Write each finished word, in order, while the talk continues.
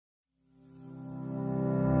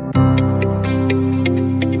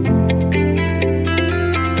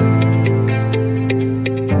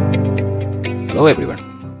Hello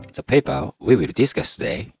everyone. The paper we will discuss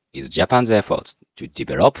today is Japan's efforts to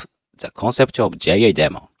develop the concept of JA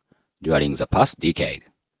demo during the past decade.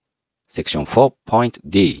 Section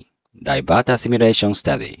 4.D Divertor Simulation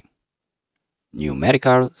Study.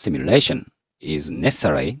 Numerical simulation is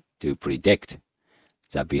necessary to predict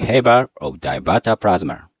the behavior of divertor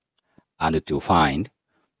plasma and to find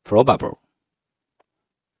probable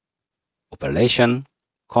operation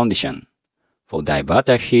condition for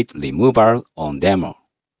divertor heat removal on demo.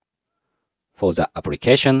 For the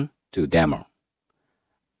application to demo,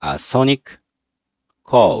 a sonic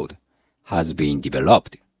code has been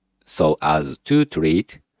developed so as to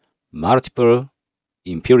treat multiple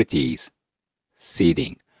impurities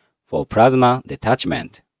seeding for plasma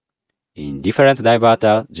detachment in different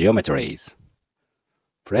divertor geometries.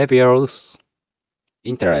 Previous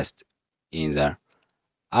interest in the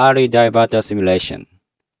early divertor simulation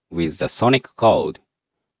with the sonic code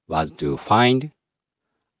was to find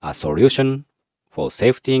a solution for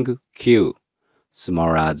shifting Q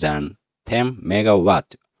smaller than 10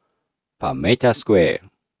 megawatt per meter square.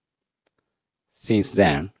 Since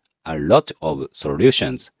then, a lot of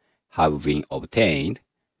solutions have been obtained,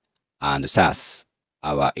 and thus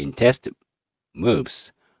our interest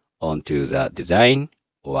moves onto the design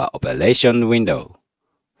or operation window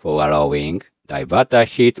for allowing divertor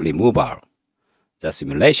heat removal. The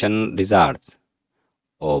simulation result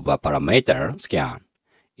of a parameter scan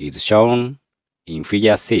is shown in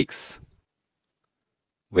Figure 6,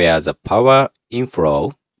 where the power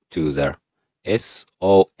inflow to the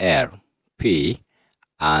SOL, P,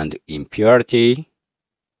 and impurity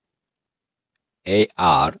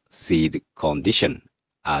AR seed condition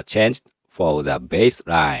are changed for the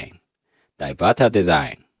baseline divertor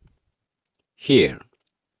design. Here,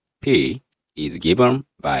 P is given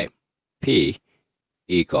by P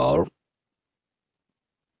equal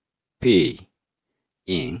P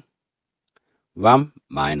in 1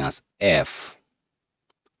 minus F,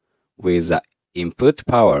 with the input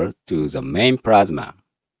power to the main plasma,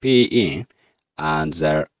 P in, and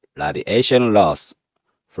the radiation loss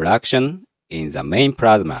fraction in the main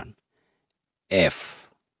plasma, F.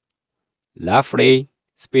 Roughly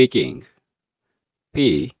speaking,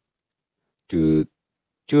 P to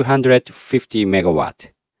 250 megawatt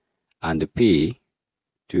and P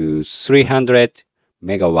to 300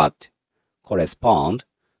 megawatt correspond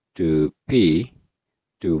to P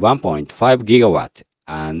to 1.5 gigawatt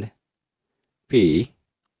and P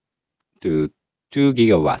to 2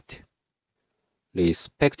 gigawatt,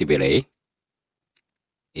 respectively.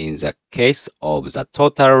 In the case of the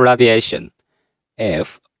total radiation,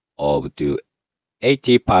 F of to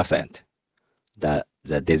 80%, the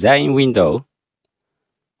design window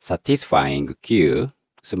satisfying Q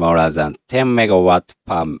smaller than 10 megawatt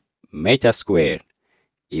per meter square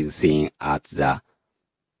is seen at the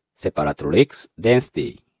separatrix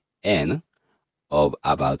density N of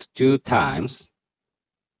about 2 times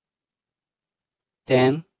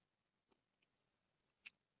 10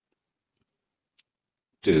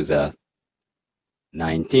 to the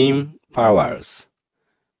 19 powers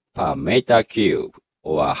per meter cube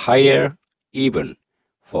or higher, even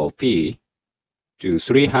for P to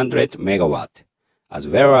 300 megawatt, as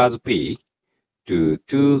well as P to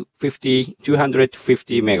 250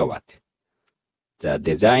 megawatt. The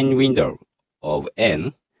design window of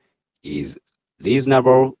N is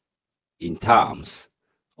reasonable in terms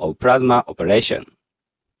of plasma operation,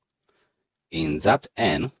 in that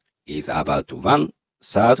N is about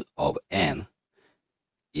 1/3 of N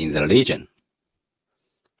in the region.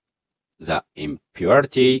 The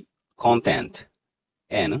impurity content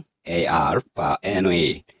NAR per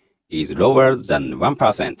NE is lower than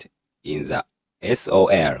 1% in the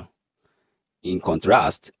SOL. In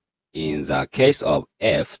contrast, in the case of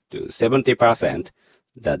F to 70%,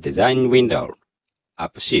 the design window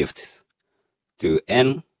upshifts to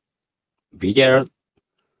N bigger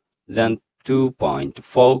than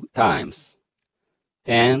 2.4 times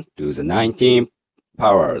 10 to the 19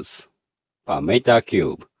 powers per meter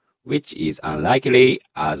cube, which is unlikely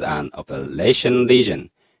as an operation region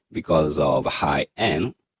because of high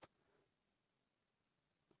N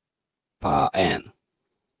per N.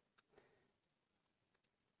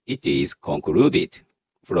 It is concluded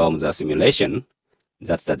from the simulation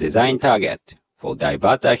that the design target for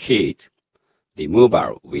divertor heat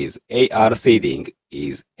removal with AR seeding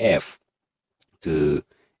is F to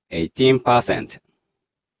 80%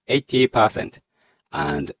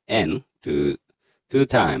 and N to 2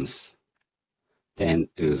 times 10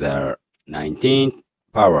 to the 19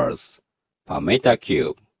 powers per meter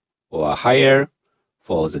cube or higher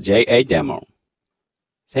for the JA demo.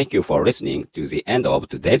 Thank you for listening to the end of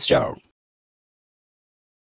today's show.